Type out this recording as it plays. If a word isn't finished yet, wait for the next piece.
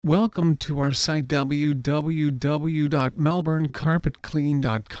Welcome to our site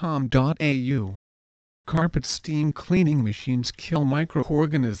www.melbournecarpetclean.com.au. Carpet steam cleaning machines kill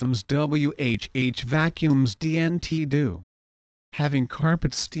microorganisms. WHH vacuums DNT do. Having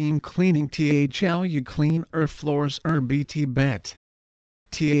carpet steam cleaning THL you clean floors BT bet.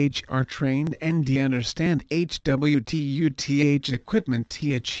 THR trained ND understand HWTUTH equipment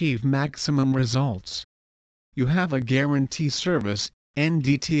T achieve maximum results. You have a guarantee service.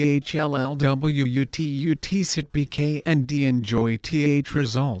 NDTHLLWUTUT sit BK and D enjoy TH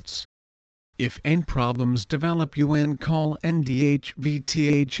results. If N problems develop UN call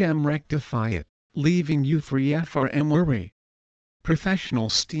NDHVTHM rectify it, leaving you free FRM worry. Professional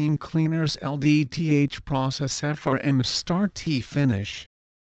steam cleaners LDTH process FRM start T finish.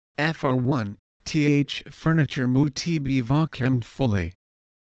 FR1, TH furniture move TB vacuumed fully.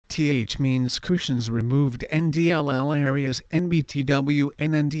 TH means cushions removed NDLL areas NBTW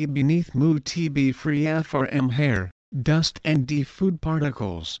NND beneath move TB free FRM hair, dust ND food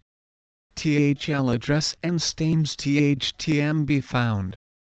particles. THL address and stains THTM found.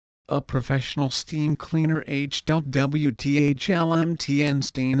 A professional steam cleaner HWTHLMTN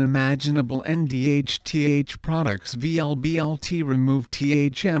stain imaginable NDHTH products VLBLT remove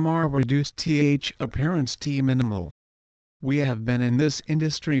THMR reduce TH appearance T minimal. We have been in this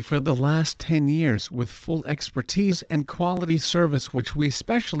industry for the last 10 years with full expertise and quality service which we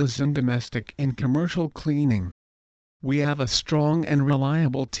specialize in domestic and commercial cleaning. We have a strong and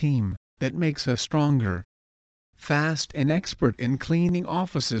reliable team that makes us stronger. Fast and expert in cleaning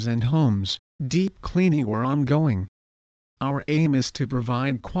offices and homes, deep cleaning or ongoing. Our aim is to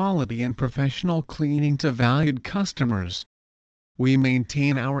provide quality and professional cleaning to valued customers. We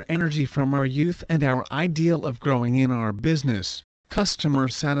maintain our energy from our youth and our ideal of growing in our business. Customer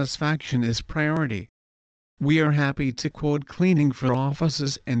satisfaction is priority. We are happy to quote cleaning for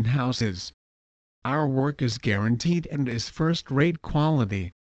offices and houses. Our work is guaranteed and is first-rate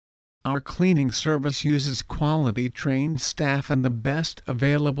quality. Our cleaning service uses quality trained staff and the best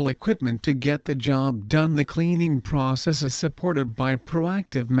available equipment to get the job done. The cleaning process is supported by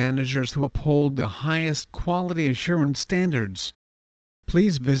proactive managers who uphold the highest quality assurance standards.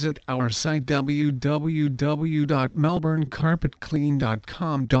 Please visit our site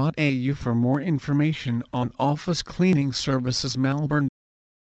www.melbournecarpetclean.com.au for more information on office cleaning services. Melbourne